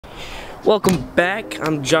Welcome back.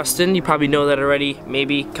 I'm Justin. You probably know that already.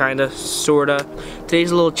 Maybe, kinda, sorta.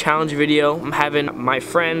 Today's a little challenge video. I'm having my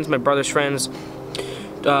friends, my brother's friends,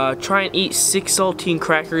 try and eat 6 saltine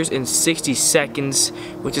crackers in 60 seconds,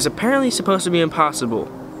 which is apparently supposed to be impossible.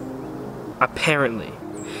 Apparently.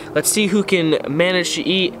 Let's see who can manage to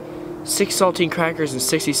eat 6 saltine crackers in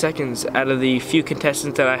 60 seconds out of the few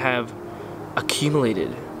contestants that I have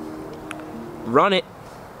accumulated. Run it.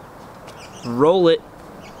 Roll it.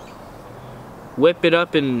 Whip it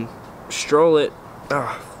up and stroll it.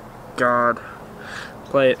 Oh, God.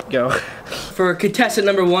 Play it. Go. For contestant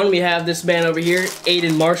number 1, we have this man over here,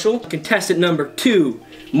 Aiden Marshall. Contestant number 2,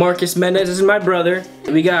 Marcus Mendez. This is my brother.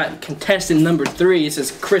 We got contestant number 3. This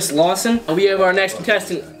is Chris Lawson. We have our next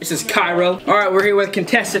contestant. This is Cairo. All right, we're here with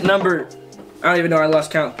contestant number, I don't even know, I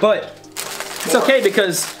lost count. But it's okay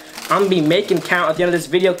because I'm gonna be making count at the end of this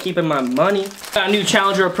video, keeping my money. Got a new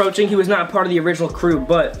challenger approaching. He was not part of the original crew,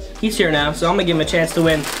 but he's here now, so I'm gonna give him a chance to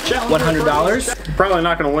win $100. Probably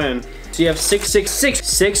not gonna win. So you have 6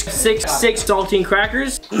 saltine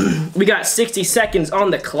crackers. We got 60 seconds on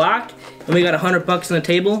the clock, and we got $100 on the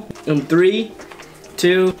table. In 3,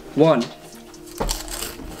 2, 1.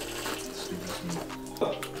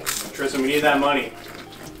 Tristan, we need that money.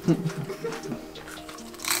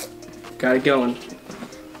 Got it going.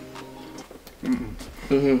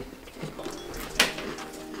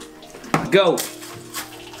 Go.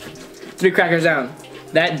 3 crackers down.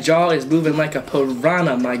 That jaw is moving like a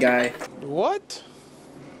piranha, my guy. What?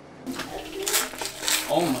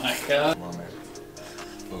 Oh my God.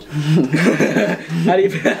 How do you?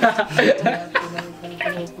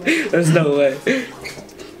 There's no way.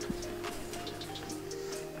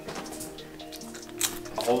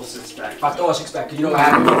 Whole 6-pack. I thought a 6-pack. You know what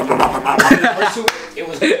happened? It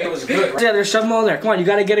was good. Right? Yeah, there's some all there. Come on, you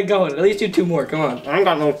gotta get it going. At least do 2 more. Come on. I ain't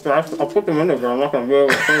got no stress. I'll put them in there, but I'm not gonna be able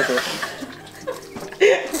to finish it.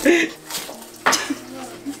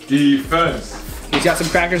 Defense. He's got some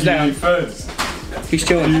crackers down. Defense. He's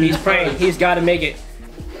chilling. He's praying. He's got to make it.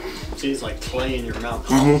 She's like clay in your mouth.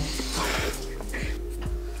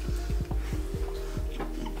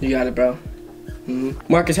 You got it, bro.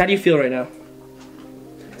 Marcus, how do you feel right now?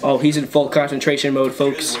 Oh, he's in full concentration mode,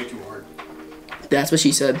 folks. Way too hard. That's what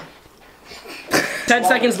she said. 10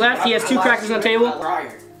 seconds left. He has 2 crackers on the table.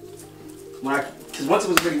 Because once it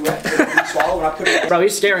was really wet, you swallow when I put it. Bro,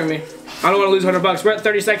 he's scaring me. I don't want to lose $100. We're at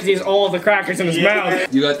 30 seconds. He has all of the crackers in his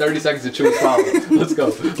mouth. You got 30 seconds to chew and swallow. Let's go.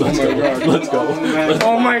 Let's go. Let's go.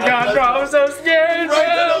 Oh my God, bro. I'm so scared.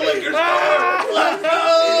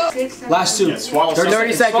 Last 2. Yeah, swallow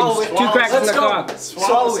 30 seconds. 2 crackers on the clock.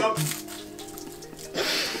 Swallow it.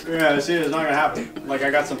 Yeah, see, it's not gonna happen. Like, I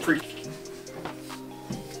got some pre.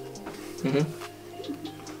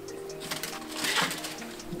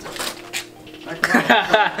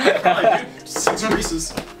 6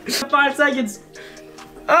 Reese's. 5 seconds.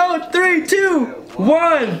 Oh, 3, 2,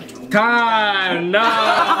 1. Time. No.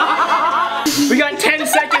 We got 10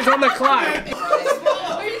 seconds on the clock. 5.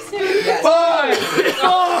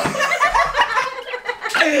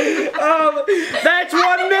 Oh, that's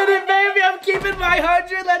 1 minute, baby. I'm keeping my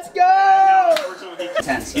 100. Let's go.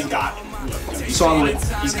 He's got it. Swallow it.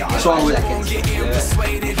 He's got it. Swallow it.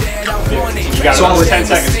 You got Swallow it. 10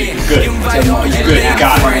 seconds. Good. Good. You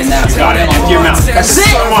got it. Right You now. got it. Empty your mouth. That's it.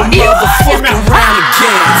 Come on. Empty your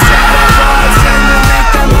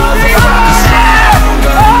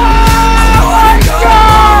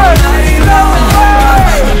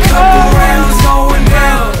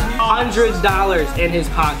 $100 in his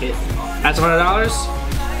pocket. That's $100.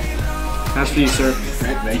 That's for you, sir.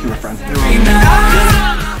 Thank you, my friend.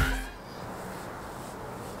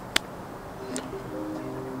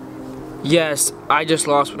 Yes, I just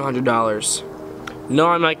lost $100. No,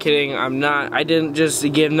 I'm not kidding. I'm not. I didn't just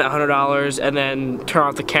give him that $100 and then turn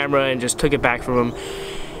off the camera and just took it back from him.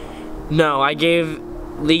 No, I gave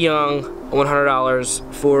Lee Young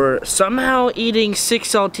 $100 for somehow eating 6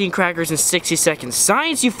 saltine crackers in 60 seconds.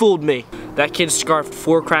 Science, you fooled me. That kid scarfed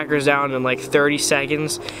 4 crackers down in like 30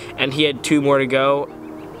 seconds, and he had 2 more to go.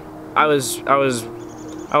 I was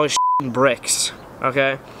shitting bricks,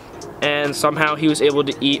 okay? And somehow he was able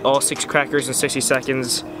to eat all 6 crackers in 60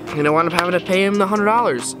 seconds, and I wound up having to pay him the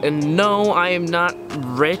 $100. And no, I am not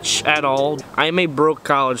rich at all. I am a broke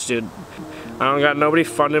college student. I don't got nobody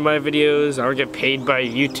funding my videos. I don't get paid by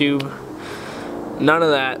YouTube. None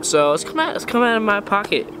of that. So it's come out of my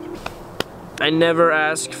pocket. I never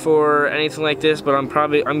asked for anything like this, but I'm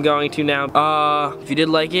going to now. If you did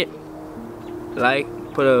like it,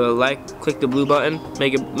 put a like, click the blue button,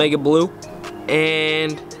 make it blue,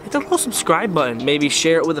 and hit the little subscribe button. Maybe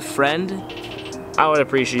share it with a friend. I would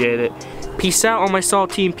appreciate it. Peace out, all my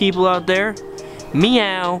Saltine people out there.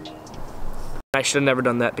 Meow. I should have never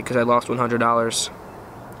done that because I lost $100.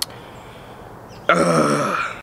 Ugh.